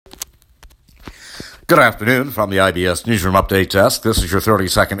Good afternoon from the IBS Newsroom Update Desk. This is your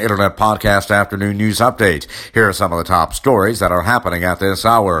 30-second Internet Podcast Afternoon News Update. Here are some of the top stories that are happening at this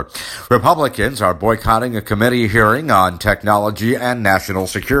hour. Republicans are boycotting a committee hearing on technology and national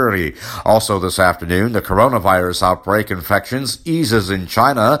security. Also this afternoon, the coronavirus outbreak infections eases in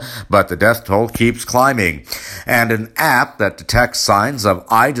China, but the death toll keeps climbing. And an app that detects signs of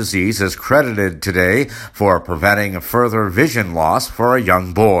eye disease is credited today for preventing further vision loss for a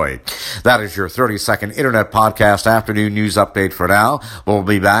young boy. That is your 30-second Internet Podcast Afternoon News Update for now. We'll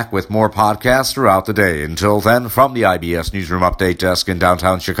be back with more podcasts throughout the day. Until then, from the IBS Newsroom Update Desk in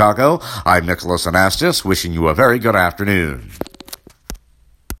downtown Chicago, I'm Nicholas Anastas, wishing you a very good afternoon.